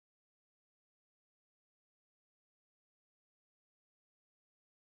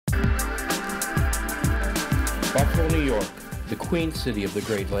York, the Queen City of the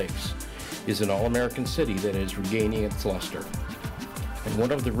Great Lakes, is an all-American city that is regaining its luster. And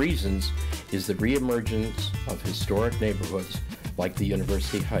one of the reasons is the reemergence of historic neighborhoods like the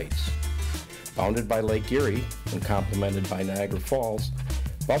University Heights. Bounded by Lake Erie and complemented by Niagara Falls,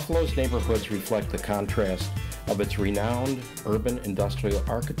 Buffalo's neighborhoods reflect the contrast of its renowned urban industrial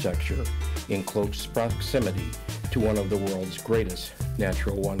architecture in close proximity to one of the world's greatest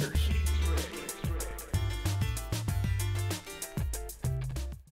natural wonders.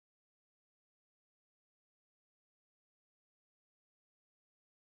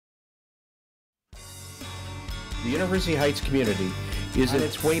 The University Heights community is in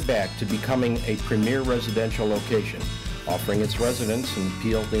its way back to becoming a premier residential location, offering its residents an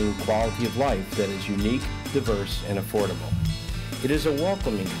appealing quality of life that is unique, diverse, and affordable. It is a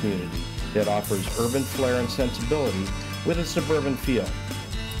welcoming community that offers urban flair and sensibility with a suburban feel.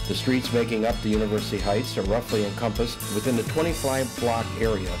 The streets making up the University Heights are roughly encompassed within the 25-block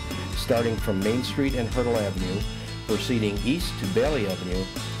area, starting from Main Street and Hurdle Avenue, proceeding east to Bailey Avenue,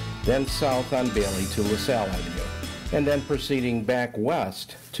 then south on Bailey to LaSalle Avenue, and then proceeding back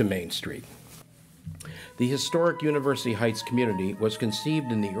west to Main Street. The historic University Heights community was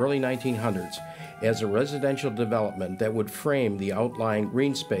conceived in the early 1900s as a residential development that would frame the outlying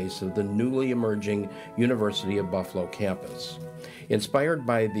green space of the newly emerging University of Buffalo campus. Inspired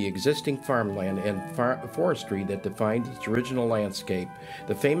by the existing farmland and forestry that defined its original landscape,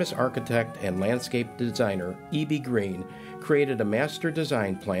 the famous architect and landscape designer E.B. Green created a master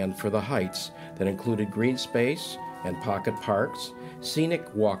design plan for the Heights that included green space and pocket parks,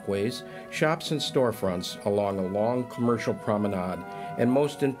 scenic walkways, shops and storefronts along a long commercial promenade, and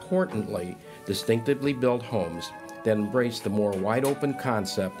most importantly, distinctively built homes that embrace the more wide-open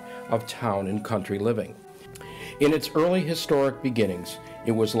concept of town and country living. In its early historic beginnings,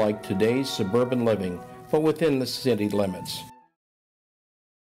 it was like today's suburban living, but within the city limits.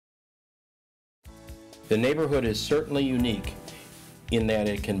 The neighborhood is certainly unique in that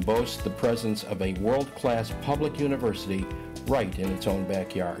it can boast the presence of a world-class public university right in its own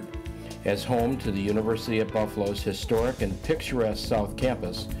backyard. As home to the University at Buffalo's historic and picturesque South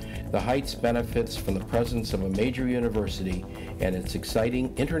Campus, the Heights benefits from the presence of a major university and its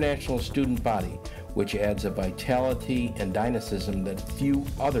exciting international student body, which adds a vitality and dynamism that few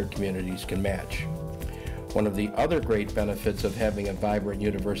other communities can match. One of the other great benefits of having a vibrant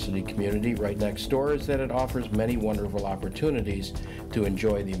university community right next door is that it offers many wonderful opportunities to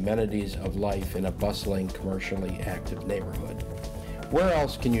enjoy the amenities of life in a bustling, commercially active neighborhood. Where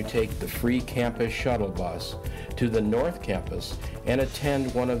else can you take the free campus shuttle bus to the North Campus and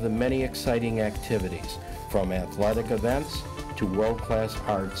attend one of the many exciting activities, from athletic events to world-class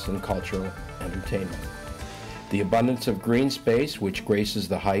arts and cultural entertainment? The abundance of green space which graces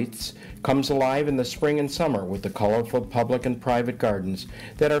the Heights comes alive in the spring and summer with the colorful public and private gardens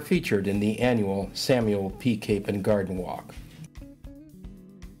that are featured in the annual Samuel P. Capon Garden Walk.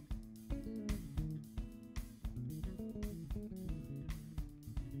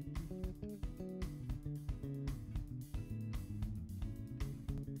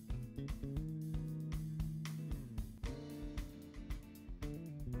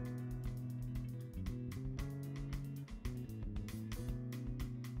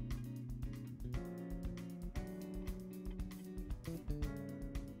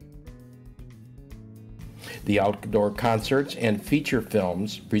 The outdoor concerts and feature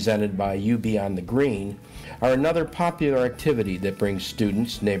films presented by UB on the Green are another popular activity that brings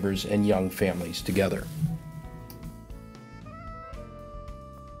students, neighbors, and young families together.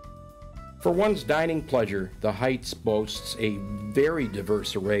 For one's dining pleasure, the Heights boasts a very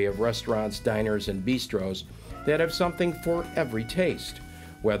diverse array of restaurants, diners, and bistros that have something for every taste.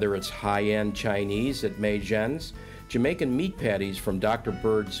 Whether it's high-end Chinese at Mei Zhen's, Jamaican meat patties from Dr.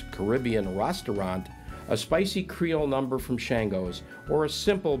 Bird's Caribbean Restaurant, a spicy Creole number from Shango's, or a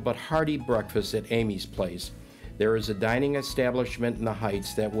simple but hearty breakfast at Amy's Place, there is a dining establishment in the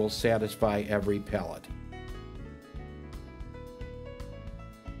Heights that will satisfy every palate.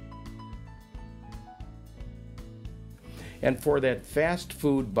 And for that fast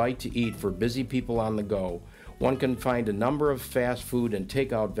food bite to eat for busy people on the go, one can find a number of fast food and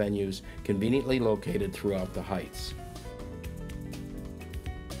takeout venues conveniently located throughout the Heights.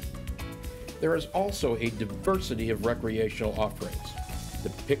 There is also a diversity of recreational offerings. The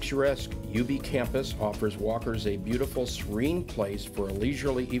picturesque UB campus offers walkers a beautiful, serene place for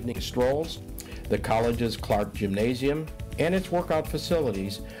leisurely evening strolls. The college's Clark Gymnasium and its workout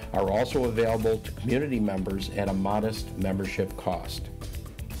facilities are also available to community members at a modest membership cost.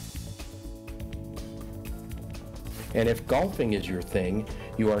 And if golfing is your thing,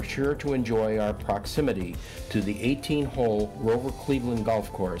 you are sure to enjoy our proximity to the 18-hole Grover Cleveland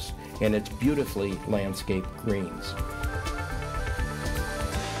Golf Course and its beautifully landscaped greens.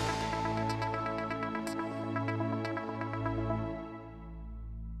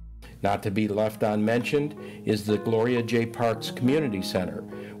 Not to be left unmentioned is the Gloria J. Parks Community Center,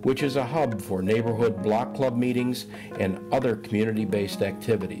 which is a hub for neighborhood block club meetings and other community-based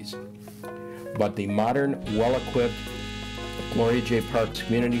activities. But the modern, well-equipped Gloria J. Parks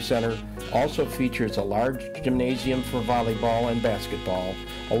Community Center also features a large gymnasium for volleyball and basketball,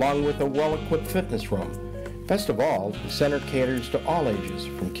 along with a well-equipped fitness room. Best of all, the center caters to all ages,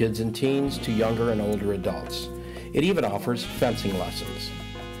 from kids and teens to younger and older adults. It even offers fencing lessons.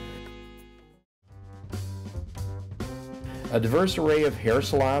 A diverse array of hair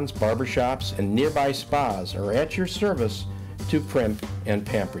salons, barbershops, and nearby spas are at your service to primp and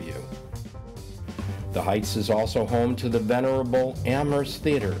pamper you. The Heights is also home to the venerable Amherst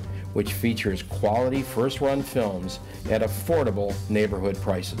Theater, which features quality first-run films at affordable neighborhood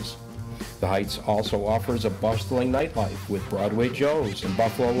prices. The Heights also offers a bustling nightlife with Broadway Joe's and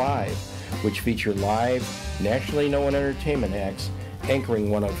Buffalo Live, which feature live, nationally known entertainment acts anchoring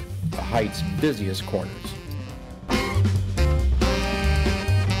one of the Heights' busiest corners.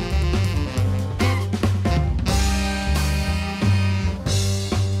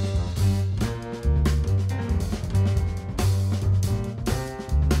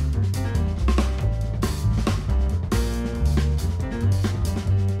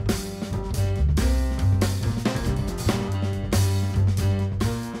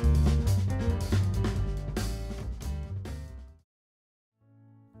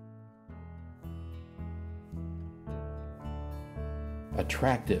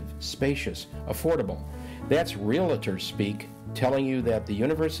 Attractive, spacious, affordable. That's realtor speak, telling you that the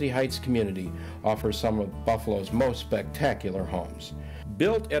University Heights community offers some of Buffalo's most spectacular homes.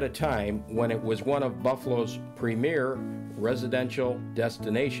 Built at a time when it was one of Buffalo's premier residential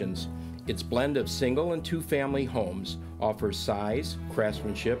destinations, its blend of single and two-family homes offers size,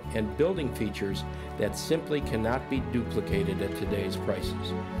 craftsmanship, and building features that simply cannot be duplicated at today's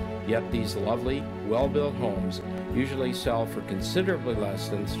prices. Yet these lovely, well-built homes usually sell for considerably less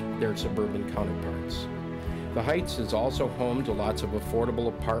than their suburban counterparts. The Heights is also home to lots of affordable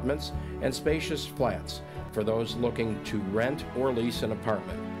apartments and spacious flats for those looking to rent or lease an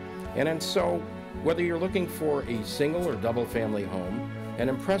apartment. And so, whether you're looking for a single or double family home, an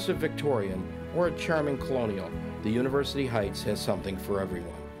impressive Victorian, or a charming colonial, the University Heights has something for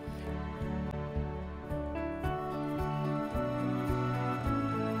everyone.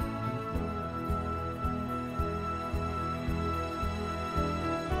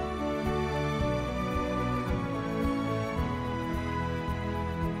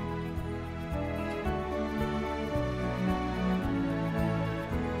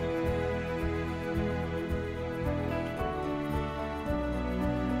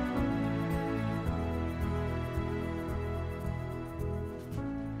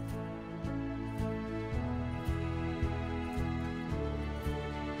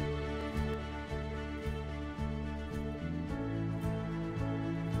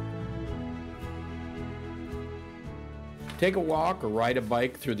 Take a walk or ride a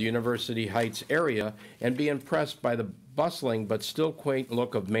bike through the University Heights area and be impressed by the bustling but still quaint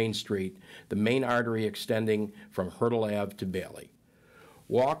look of Main Street, the main artery extending from Hurdle Ave to Bailey.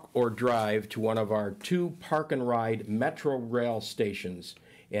 Walk or drive to one of our 2 park and ride Metro Rail stations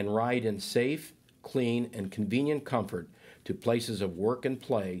and ride in safe, clean, and convenient comfort to places of work and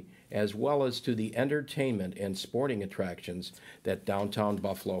play, as well as to the entertainment and sporting attractions that downtown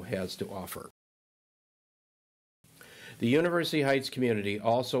Buffalo has to offer. The University Heights community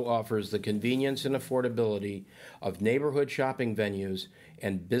also offers the convenience and affordability of neighborhood shopping venues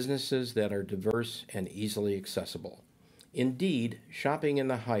and businesses that are diverse and easily accessible. Indeed, shopping in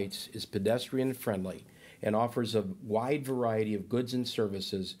the Heights is pedestrian-friendly and offers a wide variety of goods and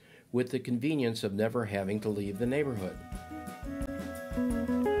services with the convenience of never having to leave the neighborhood.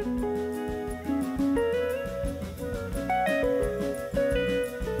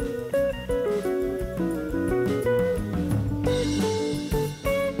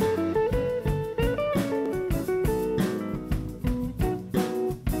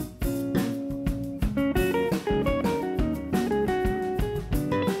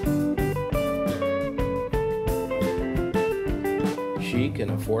 Chic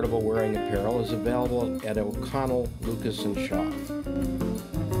and affordable wearing apparel is available at O'Connell, Lucas & Shaw.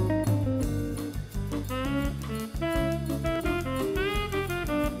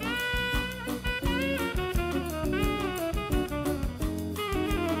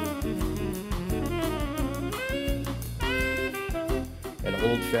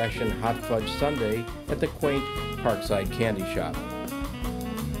 old-fashioned hot fudge sundae at the quaint Parkside Candy Shop.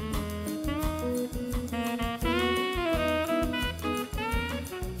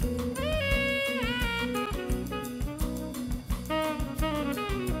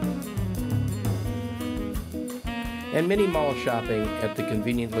 And mini mall shopping at the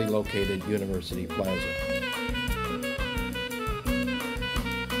conveniently located University Plaza.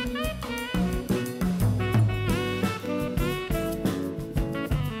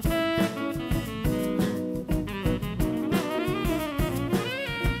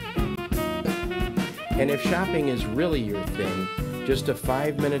 And if shopping is really your thing, just a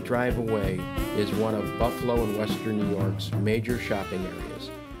 5-minute drive away is one of Buffalo and Western New York's major shopping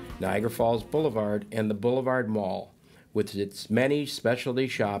areas, Niagara Falls Boulevard and the Boulevard Mall, with its many specialty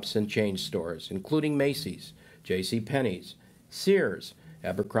shops and chain stores, including Macy's, JCPenney's, Sears,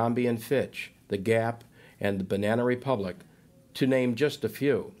 Abercrombie & Fitch, The Gap, and the Banana Republic, to name just a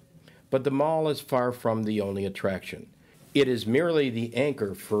few. But the mall is far from the only attraction. It is merely the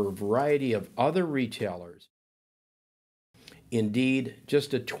anchor for a variety of other retailers. Indeed,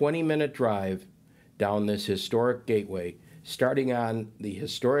 just a 20-minute drive down this historic gateway, starting on the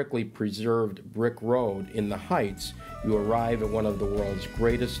historically preserved brick road in the Heights, you arrive at one of the world's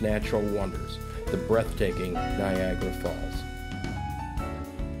greatest natural wonders, the breathtaking Niagara Falls.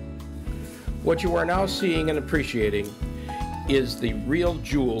 What you are now seeing and appreciating is the real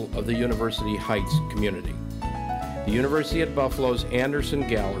jewel of the University Heights community. The University at Buffalo's Anderson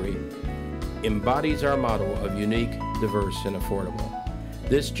Gallery embodies our motto of unique, diverse, and affordable.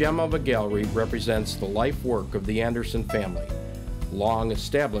 This gem of a gallery represents the life work of the Anderson family,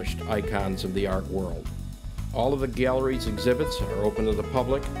 long-established icons of the art world. All of the gallery's exhibits are open to the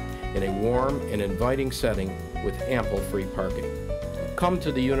public in a warm and inviting setting with ample free parking. Come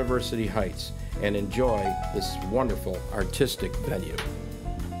to the University Heights and enjoy this wonderful artistic venue.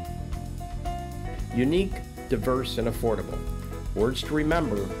 Unique, diverse, and affordable. Words to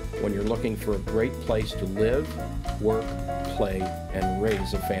remember when you're looking for a great place to live, work, play, and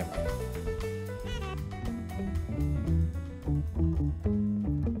raise a family.